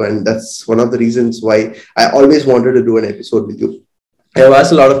about you, and that's one of the reasons why I always wanted to do an episode with you. I have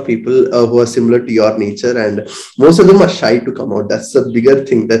asked a lot of people who are similar to your nature, and most of them are shy to come out. That's a bigger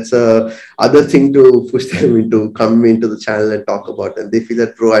thing. That's a other thing to push them into come into the channel and talk about. And they feel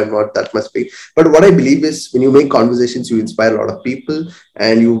that, bro, I'm not that much big. But what I believe is when you make conversations, you inspire a lot of people,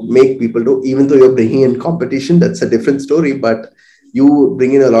 and you make people do. Even though you're bringing in competition, that's a different story. But you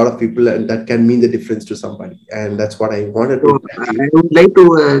bring in a lot of people, and that can mean the difference to somebody. And that's what I wanted to tell you. I would like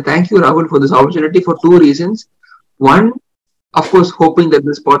to thank you, Rahul, for this opportunity for 2 reasons. One, of course, hoping that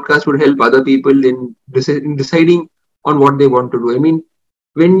this podcast would help other people in deciding on what they want to do. I mean,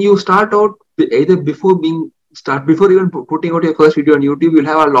 when you start out, either before even putting out your first video on YouTube, you'll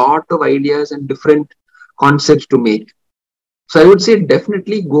have a lot of ideas and different concepts to make. So I would say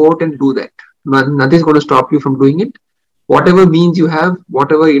definitely go out and do that. Nothing's going to stop you from doing it. Whatever means you have,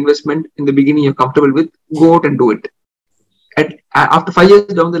 whatever investment in the beginning you're comfortable with, go out and do it. After 5 years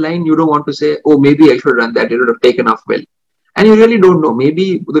down the line, you don't want to say, oh, maybe I should have done that. It would have taken off well. And you really don't know.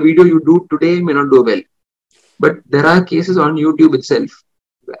 Maybe the video you do today may not do well. But there are cases on YouTube itself.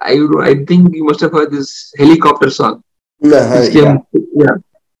 I think you must have heard this helicopter song. Yeah.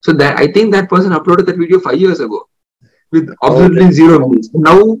 So that I think that person uploaded that video 5 years ago with absolutely zero views.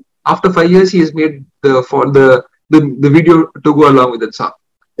 Now, after 5 years, he has made the video to go along with that song.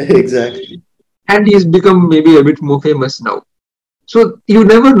 Exactly. And he's become maybe a bit more famous now. So you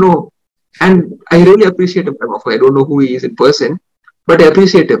never know. And I really appreciate him. I don't know who he is in person, but I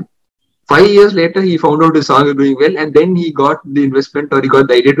appreciate him. 5 years later, he found out his song is doing well, and then he got the investment or he got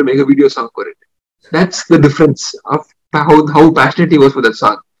the idea to make a video song for it. That's the difference of how passionate he was for that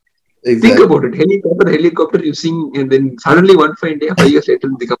song. Exactly. Think about it. Helicopter, you sing, and then suddenly one fine day, 5 years later,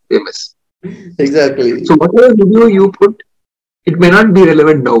 you become famous. Exactly. So whatever video you put, it may not be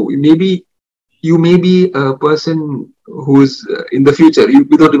relevant now. You may be a person who's in the future,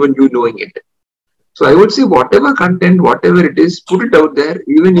 without even you knowing it. So I would say whatever content, whatever it is, put it out there,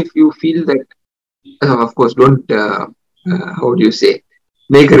 even if you feel that, of course, don't, how do you say,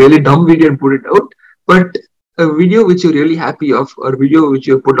 make a really dumb video and put it out. But a video which you're really happy of, or video which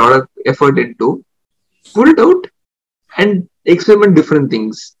you put a lot of effort into, put it out and experiment different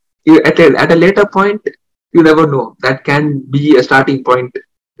things. At a later point, you never know. That can be a starting point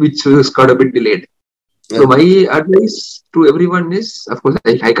which was got a bit delayed. So my advice to everyone is, of course,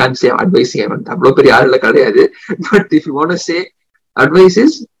 I can't say I'm advising, but if you want to say, advice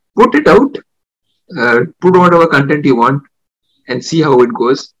is put it out, put whatever content you want and see how it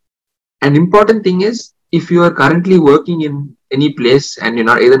goes. An important thing is, if you are currently working in any place and you're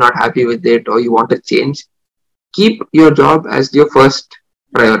either not happy with it or you want to change, keep your job as your first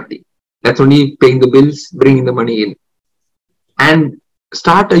priority. That's only paying the bills, bringing the money in. And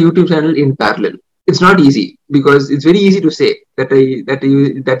start a YouTube channel in parallel. It's not easy because it's very easy to say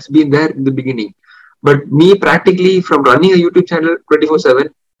that's been there in the beginning. But me practically from running a YouTube channel 24/7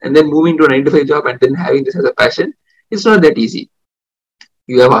 and then moving to a 9 to 5 job and then having this as a passion, it's not that easy.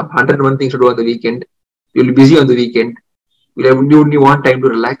 You have 101 things to do on the weekend. You'll be busy on the weekend. You want time to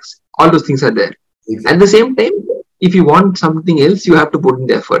relax. All those things are there. Exactly. At the same time, if you want something else, you have to put in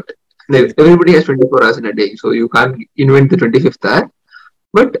the effort. Everybody has 24 hours in a day, so you can't invent the 25th hour.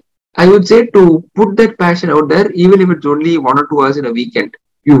 But I would say to put that passion out there, even if it's only 1 or 2 hours in a weekend.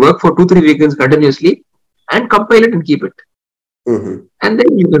 You work for 2-3 weekends continuously and compile it and keep it. Mm-hmm. And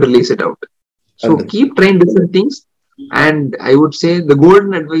then you can release it out. So keep trying different things. And I would say the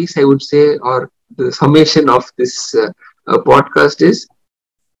golden advice, or the summation of this podcast is,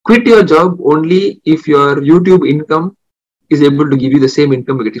 quit your job only if your YouTube income is able to give you the same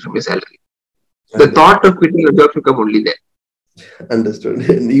income you get from your salary. The thought of quitting your job should come only there. Understood.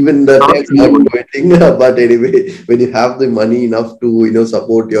 And even the tax not quitting, but anyway, when you have the money enough to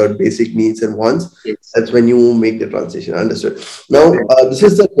support your basic needs and wants, yes, that's when you make the transition. Understood. Now, this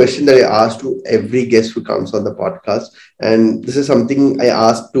is the question that I ask to every guest who comes on the podcast, and this is something I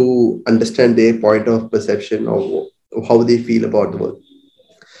ask to understand their point of perception of how they feel about the world.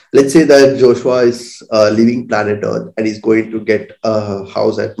 Let's say that Joshua is leaving planet Earth and he's going to get a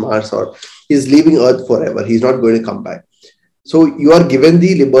house at Mars, or he's leaving Earth forever. He's not going to come back. So you are given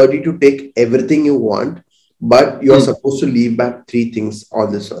the liberty to take everything you want, but you are supposed to leave back 3 things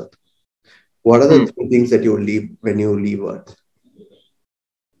on this earth. What are the 3 things that you will leave when you leave Earth?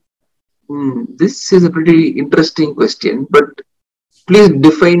 This is a pretty interesting question, but please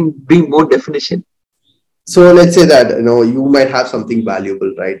bring more definition. So let's say that you might have something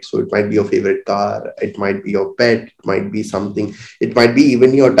valuable, right? So it might be your favorite car, it might be your pet, it might be something, it might be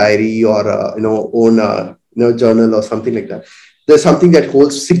even your diary or own journal or something like that. There's something that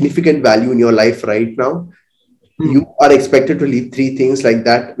holds significant value in your life right now. You are expected to leave 3 things like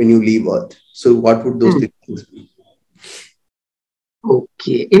that when you leave Earth. So what would those 3 things be?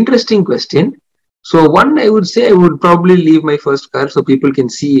 Okay, interesting question. So one, I would say I would probably leave my first car so people can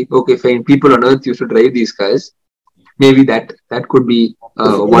see, okay, fine, people on Earth used to drive these cars. Maybe that could be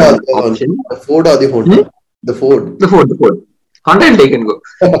one option. The Ford or the Honda? The Ford. The Ford. Honda and they can go.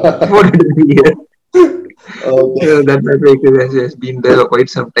 Ford will be here. Okay. That vehicle has been there for quite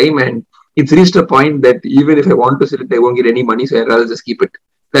some time, and it's reached a point that even if I want to sell it, I won't get any money, so I'd rather just keep it.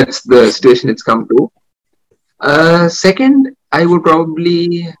 That's the situation it's come to. Second, I would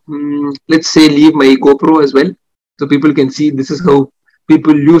probably, let's say, leave my GoPro as well, so people can see this is how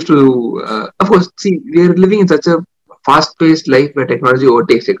People used to, of course, see, we are living in such a fast-paced life where technology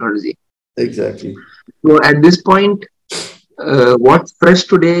overtakes technology. Exactly. So at this point, what's fresh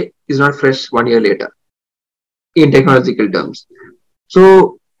today is not fresh 1 year later in technological terms.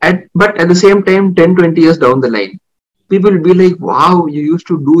 So, but at the same time, 10, 20 years down the line, people will be like, wow, you used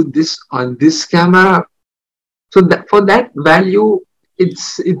to do this on this camera. So that for that value,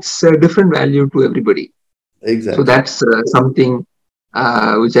 it's a different value to everybody. So Exactly. that's something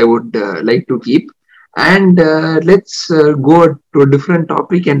which I would like to keep. And let's go to a different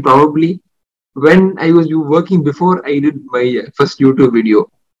topic. And probably when I was working before I did my first YouTube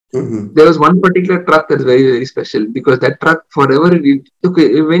video, Mm-hmm. there was one particular truck that's very, very special because that truck forever.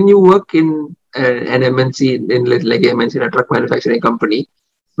 Okay, when you work in an MNC, like I mentioned, a truck manufacturing company,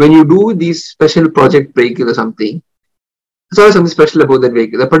 when you do these special project vehicle or something, there's always something special about that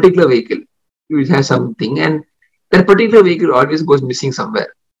vehicle, the particular vehicle, which has something, and that particular vehicle always goes missing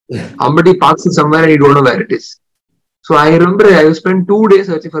somewhere. Somebody parks it somewhere and you don't know where it is. So I remember I spent 2 days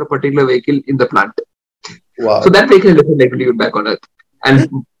searching for a particular vehicle in the plant. So Wow. that vehicle is definitely like to get back on Earth and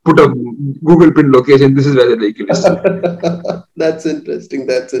put a Google pin location. This is where the vehicle is. That's interesting.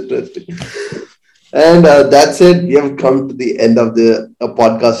 That's interesting. And that's it. We have come to the end of the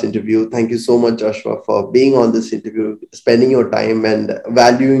podcast interview. Thank you so much, Joshua, for being on this interview, spending your time and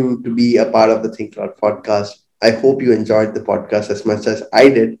valuing to be a part of the Think Loud podcast. I hope you enjoyed the podcast as much as I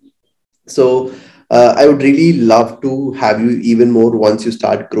did. So I would really love to have you even more once you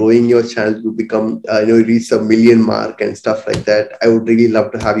start growing your channel to become, reach a million mark and stuff like that. I would really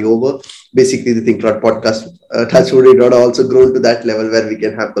love to have you over. Basically, the Think Lot podcast, Touchwood, it would also grown to that level where we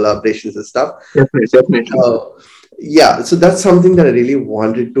can have collaborations and stuff. Definitely, definitely. Uh, yeah, so that's something that I really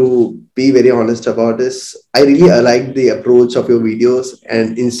wanted to be very honest about. Is I really like the approach of your videos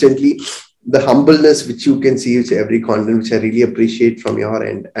and instantly the humbleness which you can see with every content, which I really appreciate from your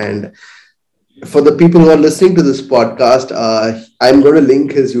end. And for the people who are listening to this podcast, I'm going to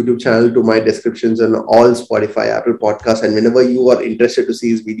link his YouTube channel to my descriptions on all Spotify, Apple Podcasts. And whenever you are interested to see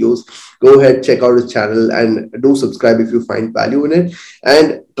his videos, go ahead, check out his channel and do subscribe if you find value in it.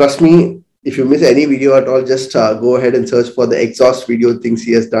 And trust me, if you miss any video at all, just go ahead and search for the exhaust video things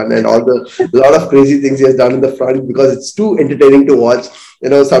he has done and all the lot of crazy things he has done in the front because it's too entertaining to watch.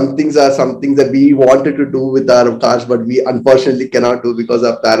 Some things are some things that we wanted to do with our cars, but we unfortunately cannot do because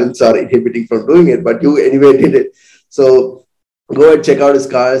our parents are inhibiting from doing it. But you anyway did it. So go and check out his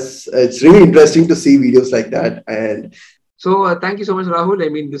cars. It's really interesting to see videos like that. And So thank you so much, Rahul. I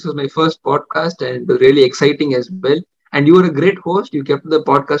mean, this was my first podcast and it was really exciting as well. And you were a great host. You kept the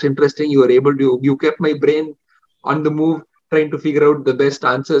podcast interesting. You were able to, you kept my brain on the move, trying to figure out the best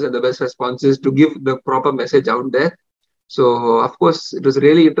answers and the best responses to give the proper message out there. So, of course, it was a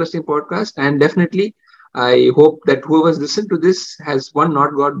really interesting podcast. And definitely, I hope that whoever's listened to this has one,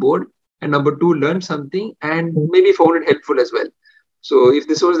 not got bored, and number two, learned something and maybe found it helpful as well. So, if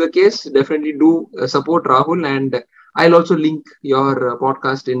this was the case, definitely do support Rahul. And I'll also link your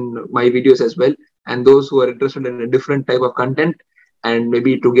podcast in my videos as well. And those who are interested in a different type of content and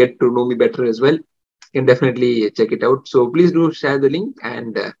maybe to get to know me better as well can definitely check it out. So, please do share the link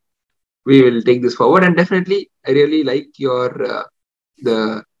and we will take this forward. And definitely, I really like your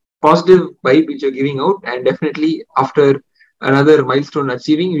the positive vibe which you're giving out. And definitely, after another milestone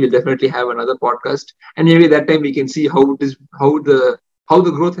achieving, we will definitely have another podcast. And maybe that time we can see how it is, how the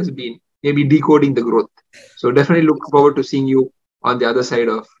growth has been. Maybe decoding the growth. So definitely look forward to seeing you on the other side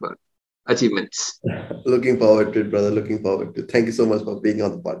of achievements. looking forward to it, brother. Looking forward to it. Thank you so much for being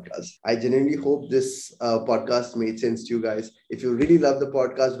on the podcast. I genuinely hope this podcast made sense to you guys. If you really love the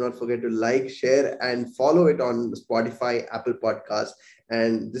podcast, do not forget to like, share, and follow it on Spotify, Apple Podcasts.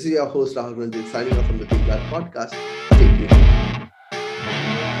 And this is your host, Rahul Ranjit, signing off from the Think Lab podcast. Stay tuned.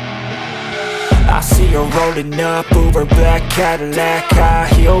 I see her rolling up, Uber black Cadillac, high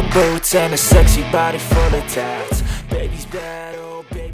heel boots and a sexy body full of tats. Baby's bad.